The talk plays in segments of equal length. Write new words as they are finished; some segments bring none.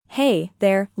Hey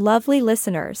there, lovely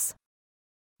listeners.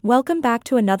 Welcome back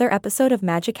to another episode of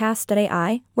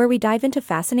Magicast.ai, where we dive into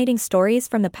fascinating stories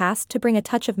from the past to bring a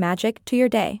touch of magic to your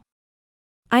day.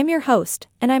 I'm your host,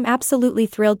 and I'm absolutely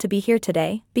thrilled to be here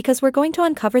today because we're going to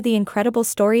uncover the incredible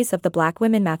stories of the Black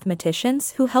women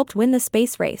mathematicians who helped win the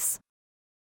space race.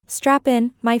 Strap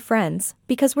in, my friends,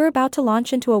 because we're about to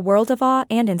launch into a world of awe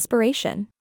and inspiration.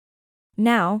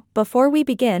 Now, before we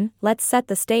begin, let's set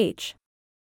the stage.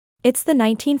 It's the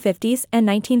 1950s and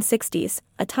 1960s,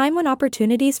 a time when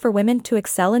opportunities for women to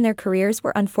excel in their careers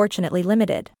were unfortunately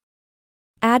limited.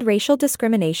 Add racial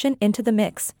discrimination into the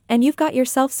mix, and you've got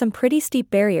yourself some pretty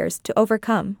steep barriers to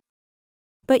overcome.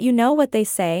 But you know what they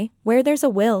say, where there's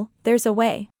a will, there's a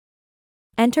way.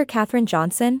 Enter Katherine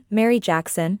Johnson, Mary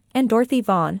Jackson, and Dorothy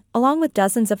Vaughan, along with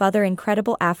dozens of other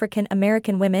incredible African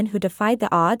American women who defied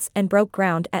the odds and broke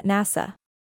ground at NASA.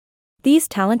 These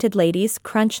talented ladies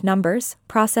crunched numbers,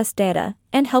 processed data,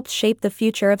 and helped shape the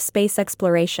future of space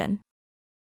exploration.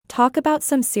 Talk about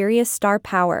some serious star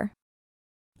power.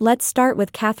 Let's start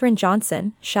with Katherine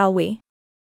Johnson, shall we?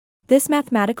 This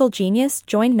mathematical genius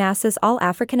joined NASA's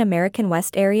All-African American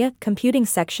West Area Computing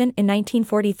Section in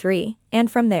 1943, and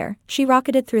from there, she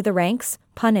rocketed through the ranks,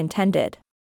 pun intended.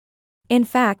 In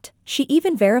fact, she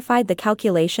even verified the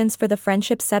calculations for the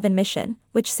Friendship 7 mission,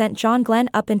 which sent John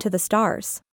Glenn up into the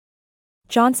stars.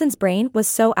 Johnson's brain was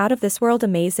so out of this world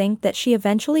amazing that she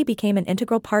eventually became an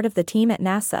integral part of the team at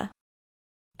NASA.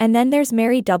 And then there's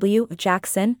Mary W.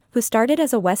 Jackson, who started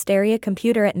as a West Area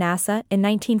computer at NASA in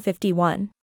 1951.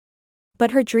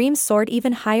 But her dreams soared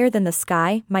even higher than the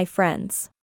sky, my friends.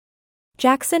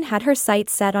 Jackson had her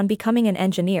sights set on becoming an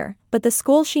engineer, but the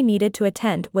school she needed to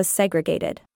attend was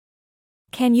segregated.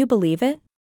 Can you believe it?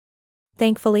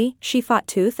 Thankfully, she fought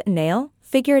tooth and nail,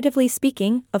 figuratively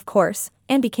speaking, of course,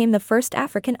 and became the first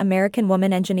African American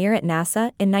woman engineer at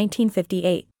NASA in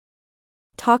 1958.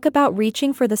 Talk about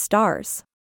reaching for the stars.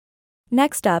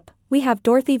 Next up, we have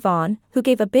Dorothy Vaughan, who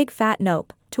gave a big fat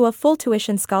nope to a full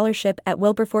tuition scholarship at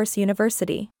Wilberforce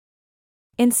University.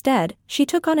 Instead, she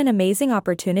took on an amazing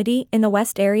opportunity in the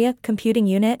West Area Computing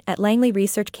Unit at Langley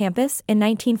Research Campus in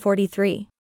 1943.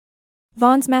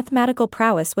 Vaughan's mathematical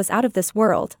prowess was out of this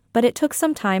world, but it took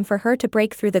some time for her to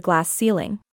break through the glass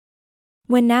ceiling.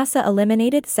 When NASA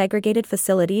eliminated segregated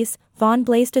facilities, Vaughan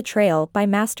blazed a trail by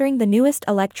mastering the newest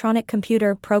electronic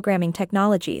computer programming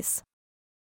technologies.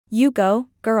 You go,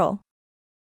 girl.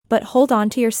 But hold on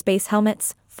to your space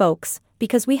helmets, folks,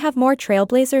 because we have more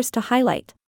trailblazers to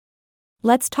highlight.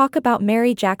 Let's talk about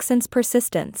Mary Jackson's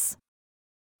persistence.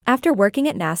 After working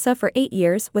at NASA for 8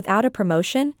 years without a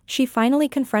promotion, she finally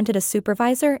confronted a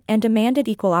supervisor and demanded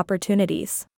equal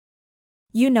opportunities.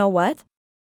 You know what?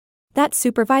 That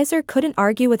supervisor couldn't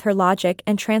argue with her logic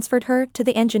and transferred her to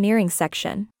the engineering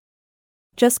section.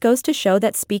 Just goes to show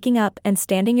that speaking up and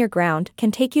standing your ground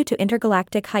can take you to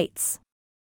intergalactic heights.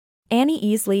 Annie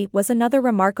Easley was another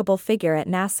remarkable figure at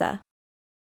NASA.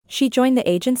 She joined the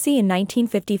agency in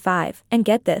 1955, and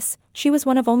get this, she was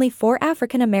one of only 4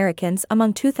 African Americans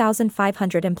among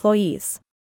 2,500 employees.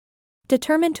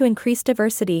 Determined to increase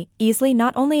diversity, Easley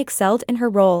not only excelled in her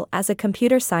role as a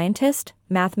computer scientist,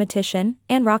 mathematician,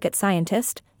 and rocket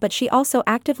scientist, but she also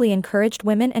actively encouraged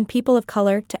women and people of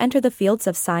color to enter the fields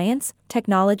of science,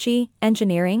 technology,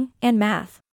 engineering, and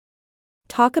math.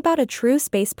 Talk about a true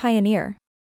space pioneer.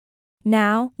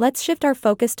 Now, let's shift our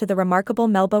focus to the remarkable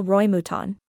Melba Roy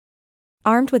Mouton.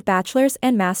 Armed with bachelor's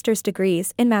and master's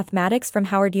degrees in mathematics from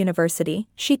Howard University,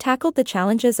 she tackled the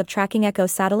challenges of tracking ECHO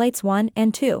satellites 1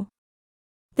 and 2.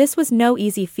 This was no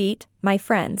easy feat, my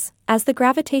friends, as the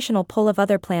gravitational pull of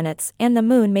other planets and the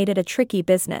moon made it a tricky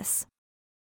business.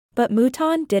 But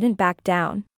Mouton didn't back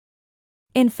down.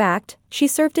 In fact, she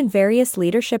served in various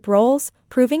leadership roles,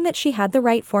 proving that she had the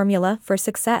right formula for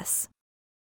success.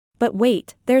 But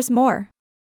wait, there's more.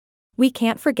 We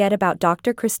can't forget about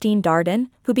Dr. Christine Darden,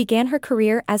 who began her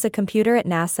career as a computer at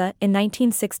NASA in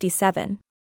 1967.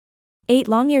 8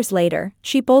 long years later,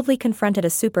 she boldly confronted a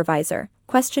supervisor,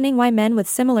 questioning why men with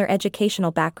similar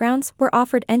educational backgrounds were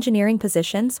offered engineering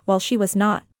positions while she was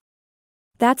not.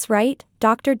 That's right,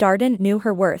 Dr. Darden knew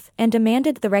her worth and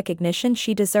demanded the recognition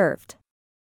she deserved.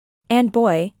 And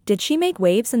boy, did she make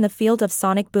waves in the field of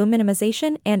sonic boom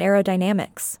minimization and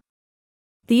aerodynamics.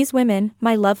 These women,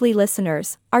 my lovely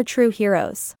listeners, are true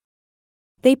heroes.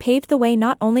 They paved the way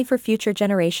not only for future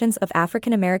generations of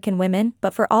African American women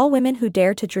but for all women who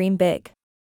dare to dream big.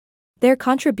 Their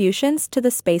contributions to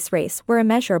the space race were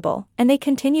immeasurable, and they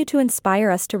continue to inspire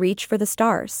us to reach for the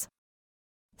stars.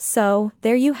 So,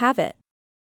 there you have it.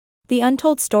 The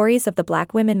untold stories of the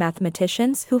Black women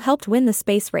mathematicians who helped win the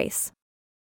space race.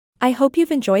 I hope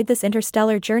you've enjoyed this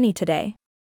interstellar journey today.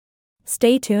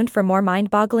 Stay tuned for more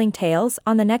mind-boggling tales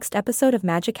on the next episode of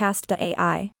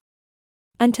Magicast.ai.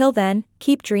 Until then,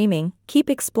 keep dreaming, keep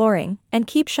exploring, and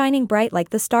keep shining bright like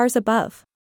the stars above.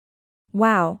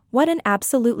 Wow, what an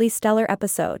absolutely stellar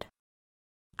episode.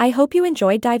 I hope you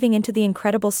enjoyed diving into the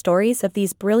incredible stories of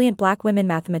these brilliant Black women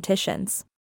mathematicians.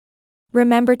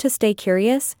 Remember to stay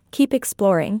curious, keep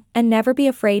exploring, and never be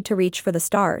afraid to reach for the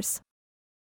stars.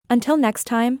 Until next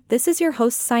time, this is your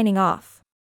host signing off.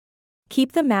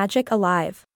 Keep the magic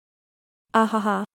alive. Ahaha.